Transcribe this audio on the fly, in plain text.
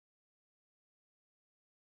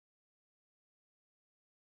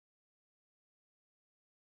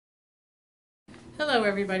Hello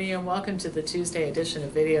everybody and welcome to the Tuesday edition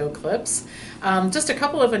of Video Clips. Just a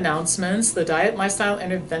couple of announcements. The Diet Lifestyle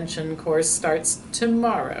Intervention course starts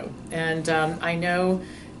tomorrow, and I know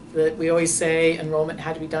that we always say enrollment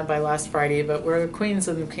had to be done by last Friday, but we're the queens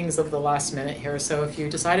and kings of the last minute here. So if you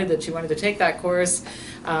decided that you wanted to take that course,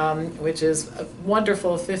 which is a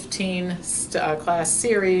wonderful 15 class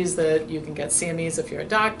series that you can get CMEs if you're a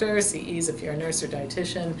doctor, CEs if you're a nurse or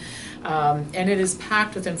dietitian, and it is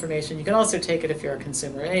packed with information. You can also take it if you're a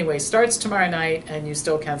consumer. Anyway, starts tomorrow night and you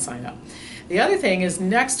still can sign up. The other thing is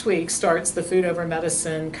next week starts the Food Over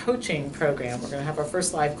Medicine coaching program. We're going to have our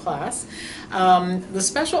first live class. The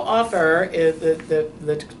special offer,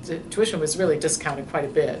 the tuition was really discounted quite a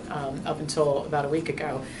bit up until about a week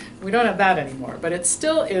ago. We don't have that anymore, but it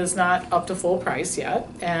still is not up to full price yet,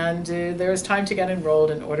 and there's time to get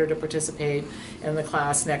enrolled in order to participate in the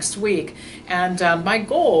class next week. And my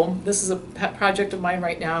goal, this is a pet project of mine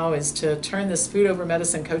right now, is to turn this Food Over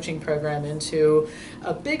Medicine coaching program into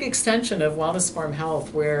a big extension of Wellness Form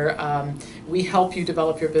Health, where we help you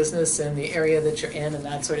develop your business in the area that you're in and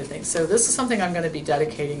that sort of thing. So this is something I'm going to be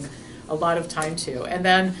dedicating a lot of time to. And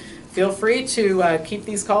then feel free to keep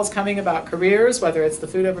these calls coming about careers, whether it's the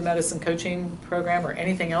Food Over Medicine coaching program or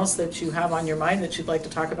anything else that you have on your mind that you'd like to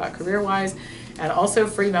talk about career-wise. And also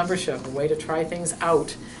free membership, a way to try things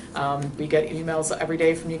out. We get emails every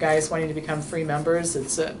day from you guys wanting to become free members.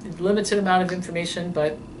 It's a limited amount of information,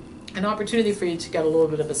 but an opportunity for you to get a little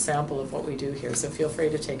bit of a sample of what we do here. So feel free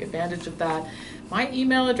to take advantage of that. My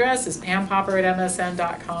email address is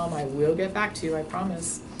pampopper@msn.com. I will get back to you, I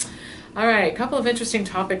promise. All right, a couple of interesting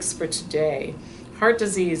topics for today. Heart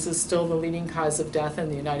disease is still the leading cause of death in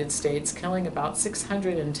the United States, killing about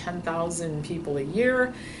 610,000 people a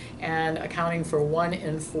year and accounting for 1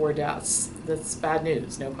 in 4 deaths. That's bad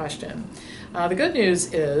news, no question. The good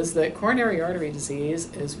news is that coronary artery disease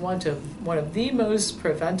is one of the most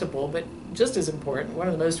preventable, but just as important, one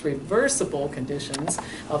of the most reversible conditions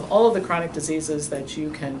of all of the chronic diseases that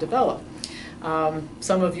you can develop.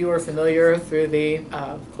 Some of you are familiar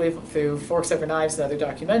through Forks Over Knives and other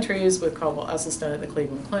documentaries with Caldwell Esselstyn at the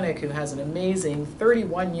Cleveland Clinic, who has an amazing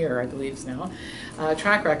 31-year, I believe now,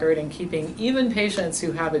 track record in keeping even patients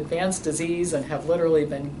who have advanced disease and have literally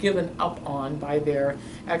been given up on by their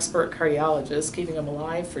expert cardiologists, keeping them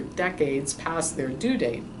alive for decades past their due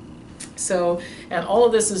date. So, and all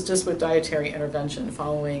of this is just with dietary intervention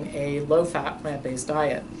following a low-fat plant-based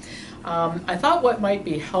diet. I thought what might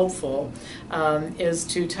be helpful is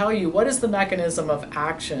to tell you what is the mechanism of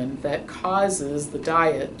action that causes the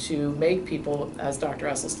diet to make people, as Dr.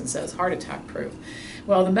 Esselstyn says, heart attack proof.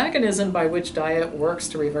 Well, the mechanism by which diet works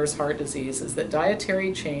to reverse heart disease is that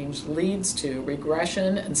dietary change leads to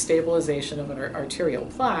regression and stabilization of arterial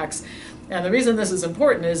plaques. And the reason this is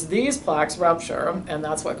important is these plaques rupture, and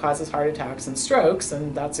that's what causes heart attacks and strokes,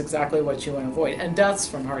 and that's exactly what you want to avoid, and deaths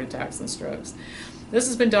from heart attacks and strokes. This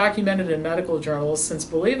has been documented in medical journals since,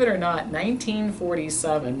 believe it or not,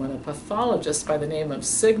 1947, when a pathologist by the name of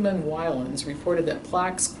Sigmund Wielands reported that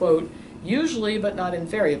plaques, quote, usually but not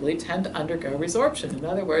invariably tend to undergo resorption. In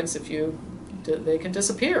other words, they can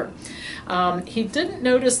disappear. He didn't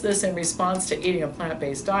notice this in response to eating a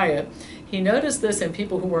plant-based diet. He noticed this in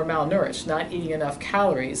people who were malnourished, not eating enough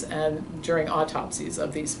calories, and during autopsies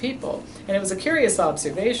of these people. And it was a curious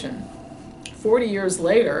observation. 40 years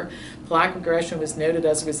later, plaque regression was noted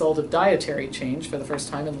as a result of dietary change for the first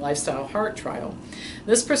time in the Lifestyle Heart trial.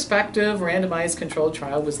 This prospective randomized controlled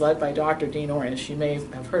trial was led by Dr. Dean Ornish. You may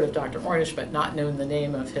have heard of Dr. Ornish, but not known the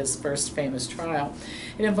name of his first famous trial.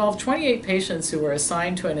 It involved 28 patients who were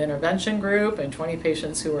assigned to an intervention group and 20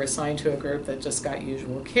 patients who were assigned to a group that just got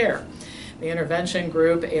usual care. The intervention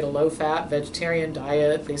group ate a low-fat vegetarian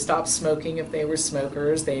diet. They stopped smoking if they were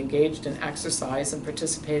smokers. They engaged in exercise and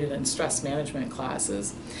participated in stress management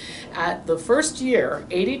classes. At the first year,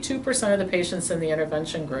 82% of the patients in the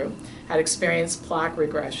intervention group had experienced plaque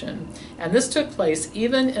regression. And this took place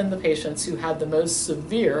even in the patients who had the most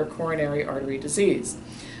severe coronary artery disease.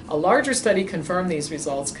 A larger study confirmed these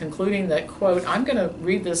results, concluding that, quote, I'm going to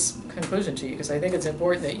read this conclusion to you because I think it's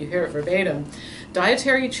important that you hear it verbatim.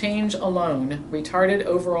 Dietary change alone retarded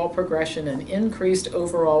overall progression and increased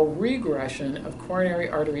overall regression of coronary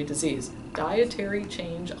artery disease. Dietary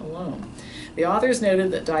change alone. The authors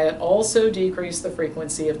noted that diet also decreased the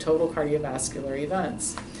frequency of total cardiovascular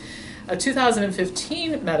events. A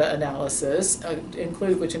 2015 meta-analysis,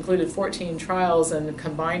 which included 14 trials and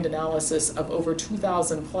combined analysis of over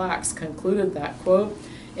 2,000 plaques, concluded that, quote,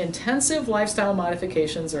 intensive lifestyle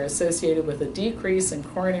modifications are associated with a decrease in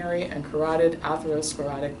coronary and carotid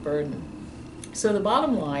atherosclerotic burden. So the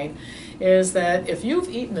bottom line is that if you've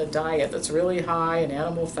eaten a diet that's really high in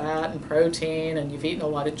animal fat and protein, and you've eaten a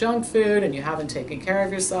lot of junk food, and you haven't taken care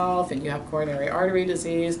of yourself, and you have coronary artery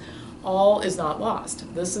disease, all is not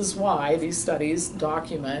lost. This is why these studies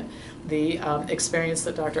document the experience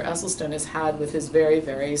that Dr. Esselstyn has had with his very,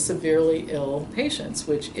 very severely ill patients,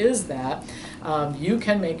 which is that you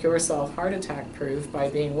can make yourself heart attack proof by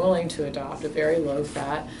being willing to adopt a very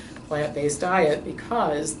low-fat, plant-based diet,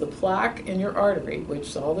 because the plaque in your artery,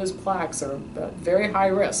 which all those plaques are very high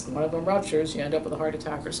risk, one of them ruptures, you end up with a heart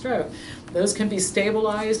attack or stroke, those can be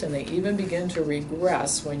stabilized, and they even begin to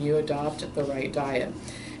regress when you adopt the right diet.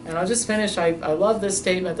 And I'll just finish, I love this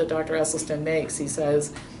statement that Dr. Esselstyn makes. He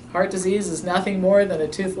says, heart disease is nothing more than a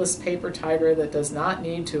toothless paper tiger that does not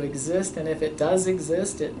need to exist, and if it does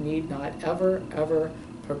exist, it need not ever, ever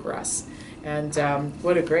progress. And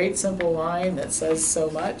what a great simple line that says so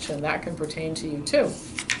much, and that can pertain to you too.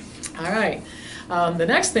 All right. The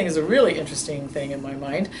next thing is a really interesting thing in my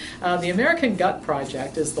mind. The American Gut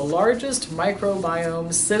Project is the largest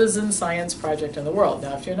microbiome citizen science project in the world.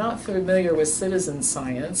 Now, if you're not familiar with citizen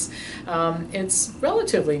science, it's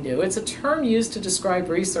relatively new. It's a term used to describe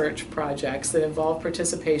research projects that involve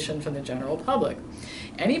participation from the general public.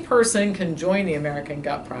 Any person can join the American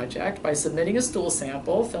Gut Project by submitting a stool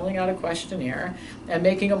sample, filling out a questionnaire, and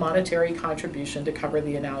making a monetary contribution to cover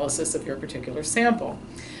the analysis of your particular sample.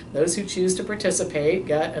 Those who choose to participate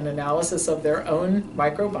get an analysis of their own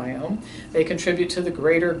microbiome. They contribute to the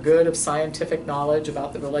greater good of scientific knowledge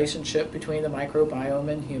about the relationship between the microbiome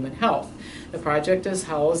and human health. The project is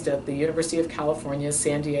housed at the University of California,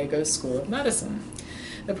 San Diego School of Medicine.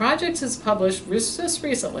 The project has published just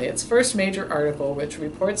recently its first major article, which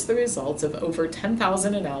reports the results of over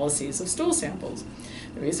 10,000 analyses of stool samples.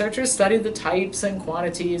 The researchers studied the types and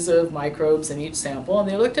quantities of microbes in each sample, and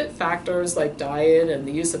they looked at factors like diet and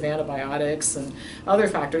the use of antibiotics and other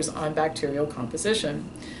factors on bacterial composition.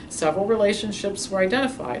 Several relationships were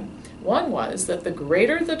identified. One was that the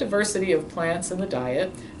greater the diversity of plants in the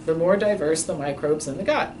diet, the more diverse the microbes in the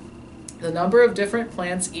gut. The number of different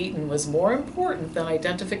plants eaten was more important than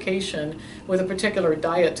identification with a particular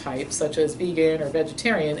diet type, such as vegan or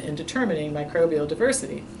vegetarian, in determining microbial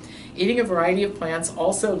diversity. Eating a variety of plants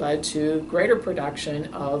also led to greater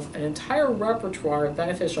production of an entire repertoire of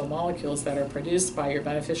beneficial molecules that are produced by your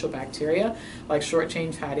beneficial bacteria, like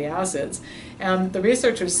short-chain fatty acids. And the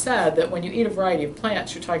researchers said that when you eat a variety of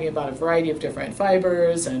plants, you're talking about a variety of different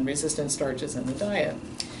fibers and resistant starches in the diet.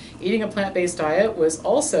 Eating a plant-based diet was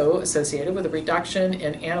also associated with a reduction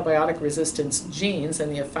in antibiotic resistance genes,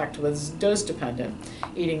 and the effect was dose-dependent.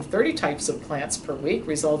 Eating 30 types of plants per week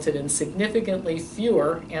resulted in significantly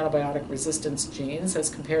fewer antibiotic resistance genes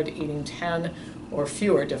as compared to eating 10 or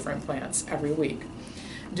fewer different plants every week.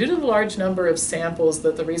 Due to the large number of samples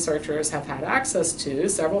that the researchers have had access to,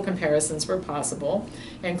 several comparisons were possible,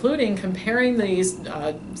 including comparing these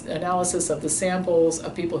analysis of the samples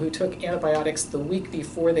of people who took antibiotics the week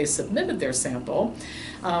before they submitted their sample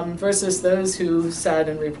versus those who said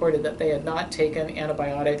and reported that they had not taken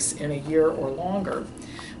antibiotics in a year or longer.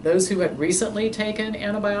 Those who had recently taken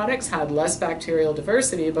antibiotics had less bacterial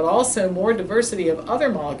diversity, but also more diversity of other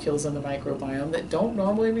molecules in the microbiome that don't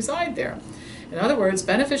normally reside there. In other words,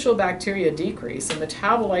 beneficial bacteria decrease, and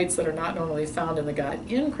metabolites that are not normally found in the gut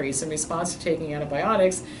increase in response to taking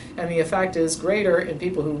antibiotics, and the effect is greater in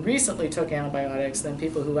people who recently took antibiotics than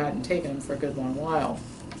people who hadn't taken them for a good long while.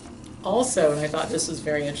 Also, and I thought this was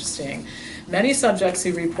very interesting, many subjects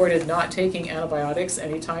who reported not taking antibiotics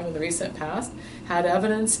any time in the recent past had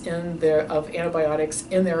evidence of antibiotics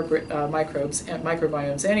in their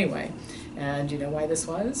microbiomes anyway. And you know why this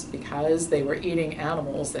was? Because they were eating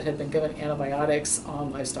animals that had been given antibiotics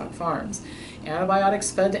on livestock farms. Antibiotics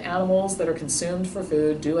fed to animals that are consumed for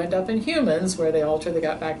food do end up in humans, where they alter the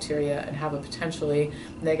gut bacteria and have a potentially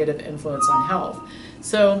negative influence on health.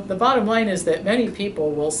 So the bottom line is that many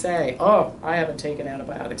people will say, oh, I haven't taken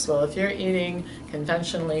antibiotics. Well, if you're eating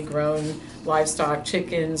conventionally grown livestock,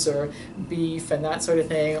 chickens or beef and that sort of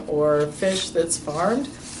thing, or fish that's farmed,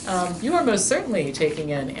 you are most certainly taking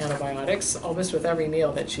in antibiotics almost with every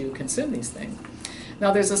meal that you consume these things.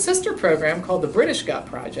 Now, there's a sister program called the British Gut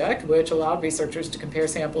Project, which allowed researchers to compare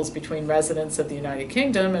samples between residents of the United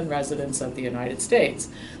Kingdom and residents of the United States.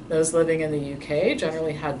 Those living in the UK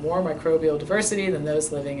generally had more microbial diversity than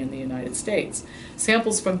those living in the United States.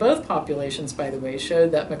 Samples from both populations, by the way,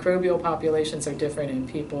 showed that microbial populations are different in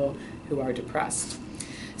people who are depressed.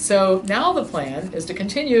 So now the plan is to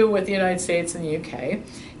continue with the United States and the UK,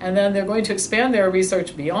 and then they're going to expand their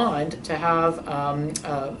research beyond to have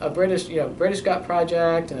a British gut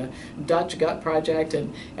project, a Dutch gut project,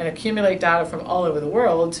 and accumulate data from all over the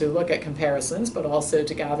world to look at comparisons, but also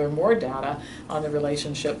to gather more data on the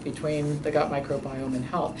relationship between the gut microbiome and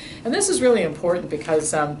health. And this is really important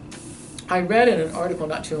because I read in an article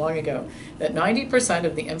not too long ago that 90%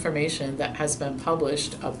 of the information that has been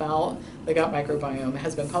published about the gut microbiome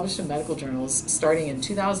has been published in medical journals starting in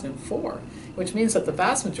 2004, which means that the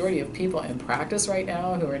vast majority of people in practice right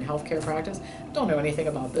now who are in healthcare practice don't know anything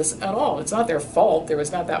about this at all. It's not their fault. There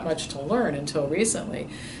was not that much to learn until recently.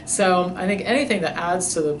 So I think anything that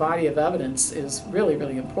adds to the body of evidence is really,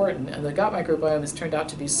 really important. And the gut microbiome has turned out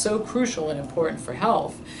to be so crucial and important for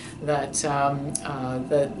health that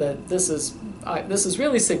this is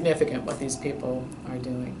really significant what these people are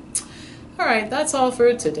doing. All right, that's all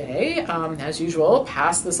for today. As usual,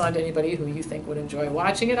 pass this on to anybody who you think would enjoy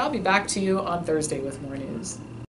watching it. I'll be back to you on Thursday with more news.